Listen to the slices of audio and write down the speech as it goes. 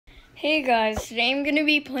Hey guys, today I'm gonna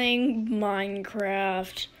be playing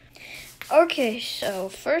Minecraft. Okay, so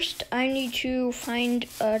first I need to find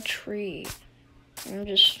a tree. Hey,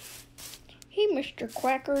 Mr.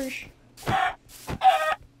 Quackers.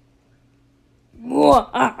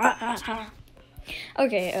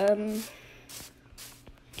 Okay,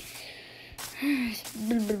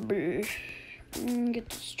 get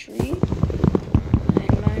this tree.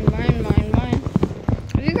 Mine.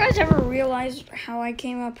 Have you guys ever realized how I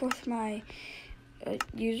came up with my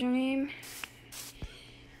username?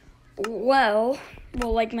 Well,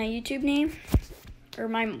 like my YouTube name or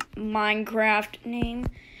my Minecraft name.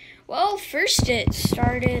 Well, first it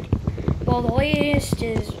started. Well, the latest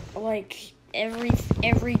is like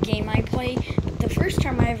every game I play. But the first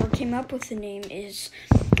time I ever came up with the name is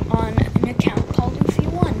on an account called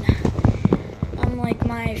Ufi1. Like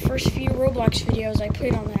my first few Roblox videos I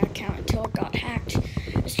played on that account until it got hacked.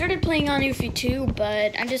 I started playing on Ufi 2,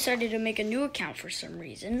 but I decided to make a new account for some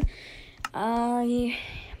reason. Blah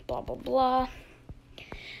blah blah.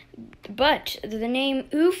 But the name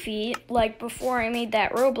Ufi, like before I made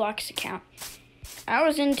that Roblox account, I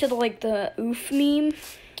was into the oof meme.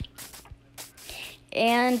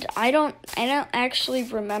 And I don't actually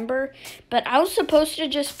remember, but I was supposed to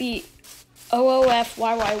just be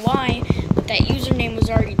OOFYYY. That username was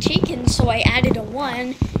already taken, so I added a 1,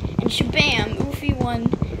 and shabam, Oofy1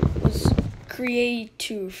 was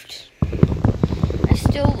created. I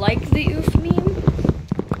still like the oof meme,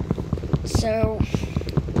 so,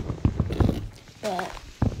 but,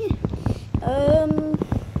 yeah.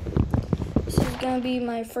 This is gonna be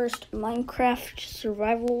my first Minecraft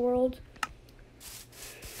survival world.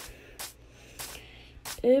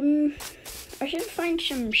 I should find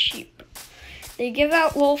some sheep. They give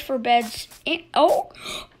out wool for beds. And, ow!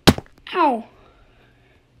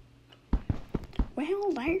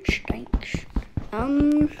 Well, that stinks.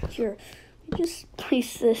 Here, just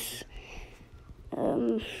place this.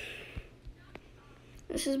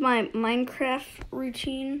 This is my Minecraft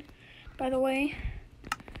routine, by the way.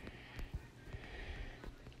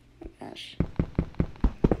 Oh my gosh.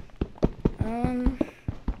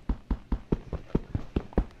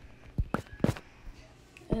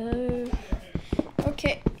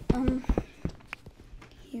 Okay,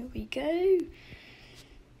 here we go,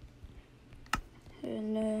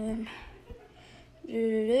 and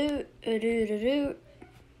here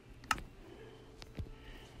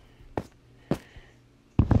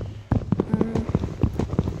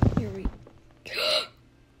we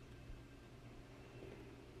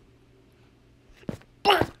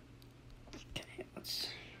okay, let's,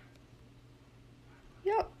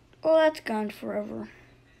 yep, well, that's gone forever.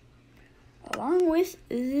 Along with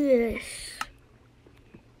this.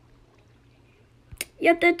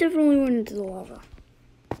 Yep, that definitely went into the lava.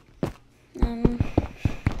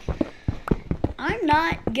 I'm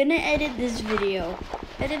not gonna edit this video.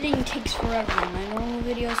 Editing takes forever in my normal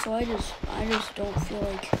video, so I just don't feel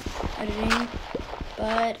like editing.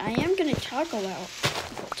 But I am gonna talk a lot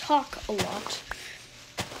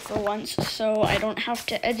for once, so I don't have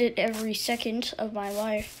to edit every second of my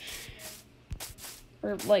life.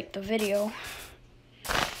 Or like the video.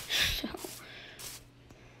 So.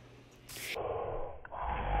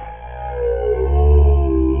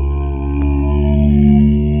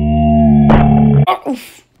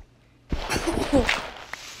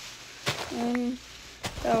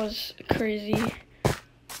 That was crazy.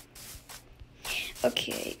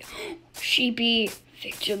 Okay, sheepy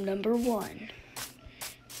victim number 1.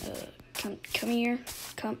 Come here.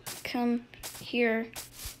 Come here.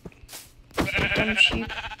 Dumb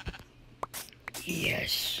sheep.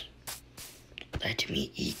 Yes. Let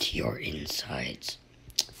me eat your insides.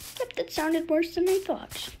 Yep, that sounded worse than I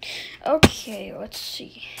thought. Okay, let's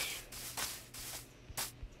see.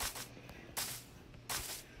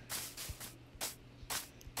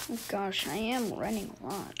 Oh gosh, I am running a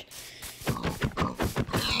lot.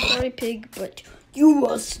 Sorry, pig, but you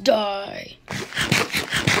must die.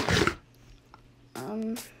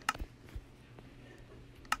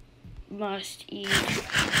 Must eat.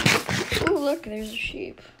 Oh, look, there's a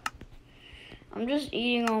sheep. I'm just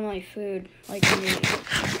eating all my food like me.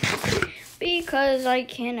 Because I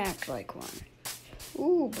can act like one.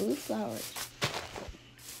 Ooh, blue flowers.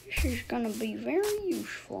 This is gonna be very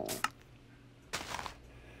useful.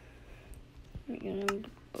 I'm gonna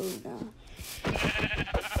go down.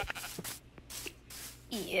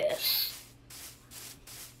 Yes.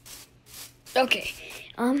 Okay.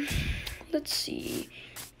 Let's see.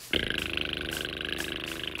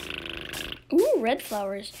 Ooh, red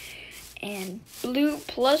flowers. And blue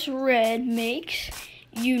plus red makes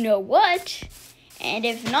you know what? And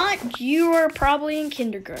if not, you are probably in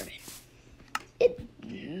kindergarten. It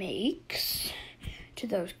makes, to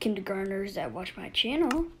those kindergartners that watch my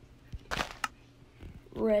channel,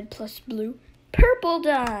 red plus blue, purple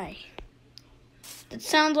dye. That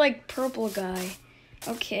sounds like purple guy.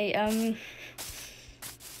 Okay,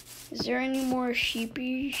 is there any more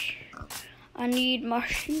sheepish? I need my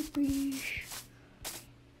sheepish.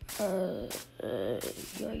 Oh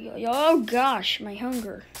gosh, my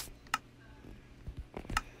hunger.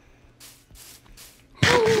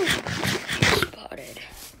 Spotted.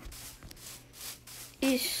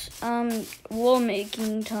 It's wool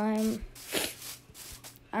making time.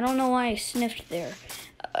 I don't know why I sniffed there.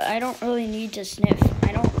 I don't really need to sniff.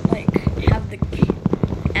 I don't have the.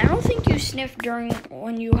 I don't think you sniff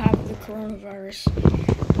when you have the coronavirus.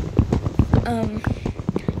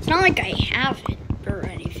 It's not like I have it or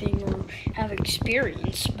anything or have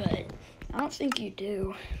experience, but I don't think you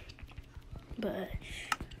do. But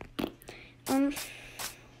I'll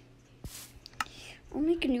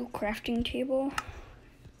make a new crafting table.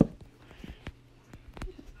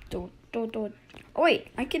 Don't. Oh wait,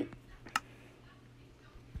 I can.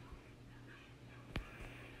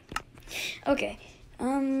 Okay.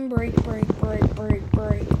 Break.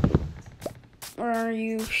 Where are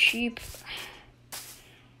you, sheep?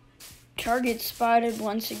 Target spotted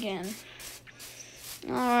once again.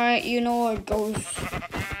 Alright, you know what goes.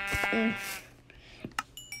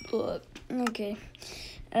 Okay.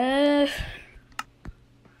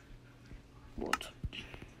 What?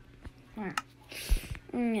 Alright.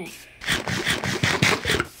 Okay.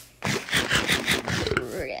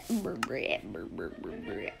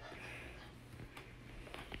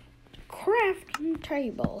 Crafting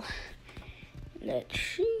table. Let's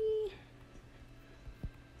see.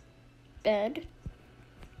 Bed.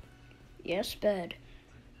 Yes, bed.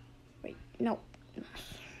 Wait, no.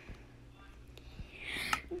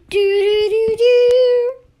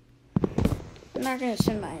 I'm not gonna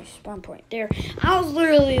send my spawn point there. I was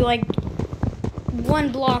literally like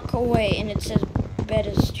 1 block away and it says bed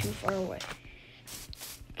is too far away.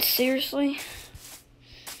 Seriously?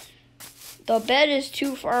 The bed is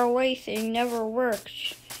too far away thing never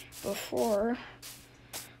worked before.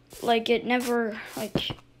 Like it never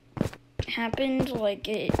happened. Like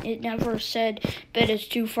it never said bed is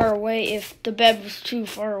too far away if the bed was too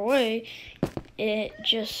far away. It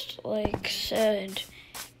just said,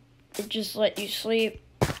 it just let you sleep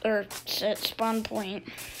or set spawn point.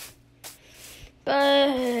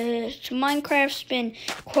 But Minecraft's been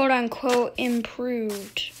quote unquote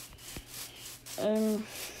improved. I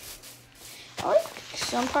like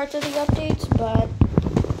some parts of the updates, but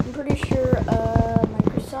I'm pretty sure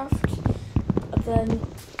Microsoft, the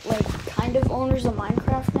kind of owners of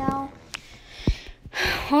Minecraft now,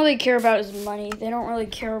 all they care about is money. They don't really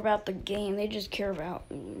care about the game. They just care about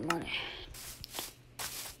money.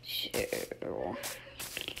 So,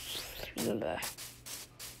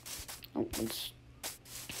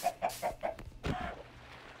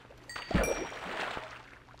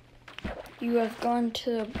 you have gone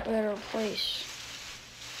to a better place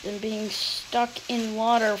than being stuck in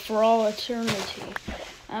water for all eternity.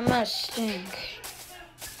 I must stink.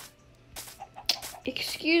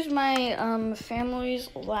 Excuse my family's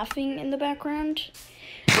laughing in the background.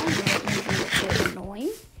 I know it may be a bit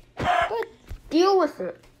annoying, but deal with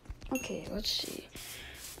it. Okay, let's see.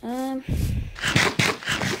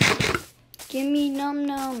 Give me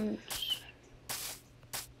num-nums.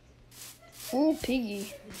 Oh,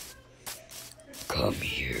 piggy. Come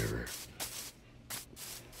here.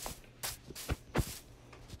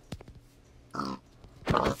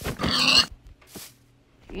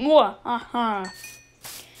 Mwah, aha.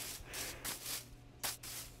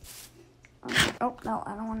 Oh, no,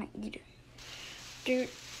 I don't want to eat it. Dude.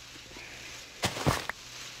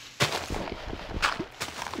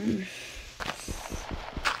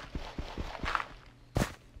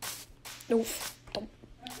 Nope.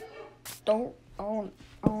 Don't. Oh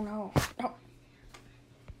no. No.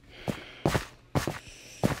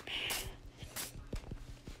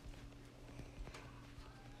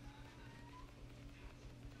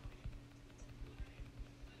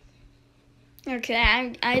 Okay,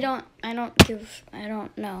 I don't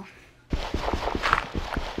know.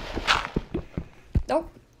 Nope.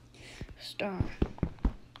 Stop.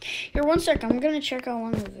 Here, 1 sec. I'm gonna check how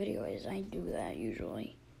long the video is. I do that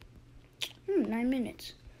usually. 9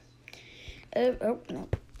 minutes. Oh no.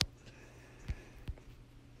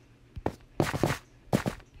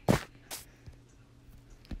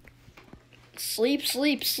 Sleep.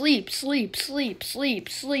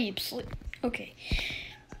 Okay.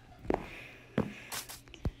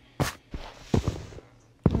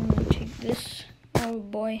 I'm gonna take this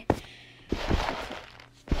boy.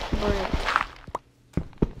 Brick.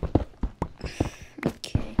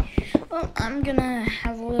 Okay. Well, I'm gonna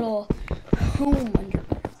have a little home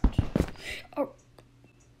underground. Oh.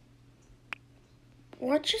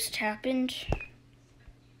 What just happened?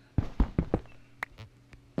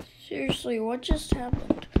 Seriously, what just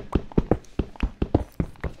happened?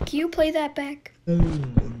 Can you play that back?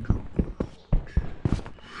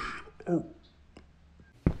 Oh.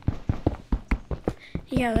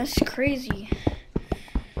 Yeah, that's crazy.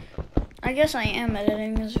 I guess I am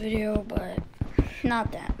editing this video, but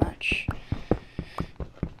not that much.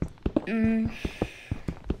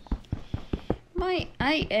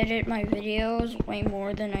 I edit my videos way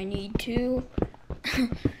more than I need to.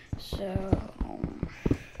 So,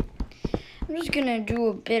 I'm just gonna do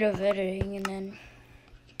a bit of editing and then...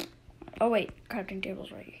 Oh wait, crafting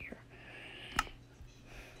table's right here.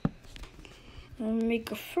 I'll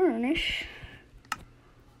make a furnace.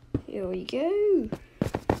 Here we go.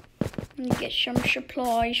 And get some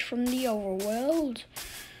supplies from the overworld.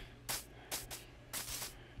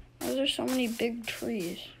 Why are there so many big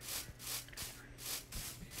trees?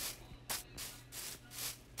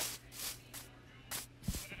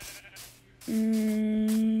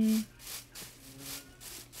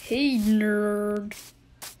 Hey, nerd.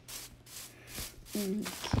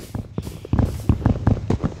 Okay.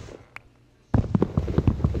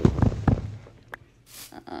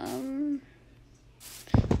 I'm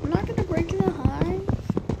not gonna break the hive,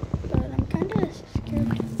 but I'm kind of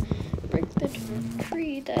scared to break the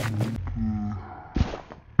tree that...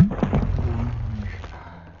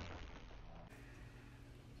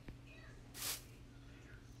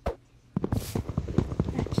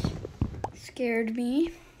 That scared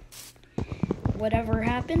me. Whatever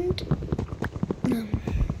happened.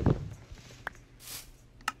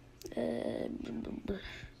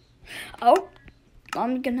 Oh,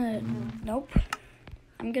 I'm gonna, nope.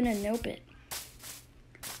 I'm gonna nope it.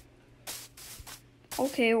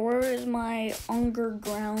 Okay, where is my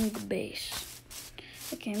underground base?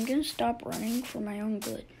 Okay, I'm gonna stop running for my own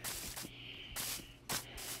good.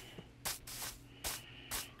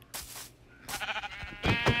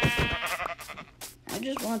 I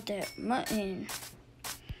just want that mutton.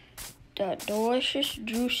 That delicious,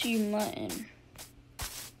 juicy mutton.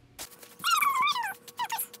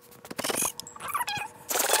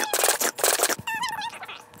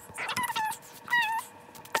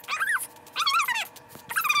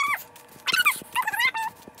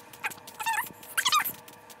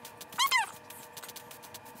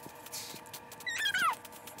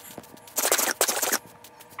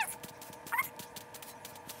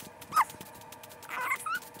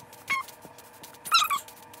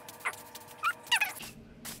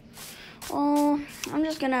 Oh, I'm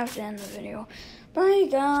just gonna have to end the video. Bye,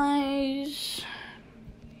 guys.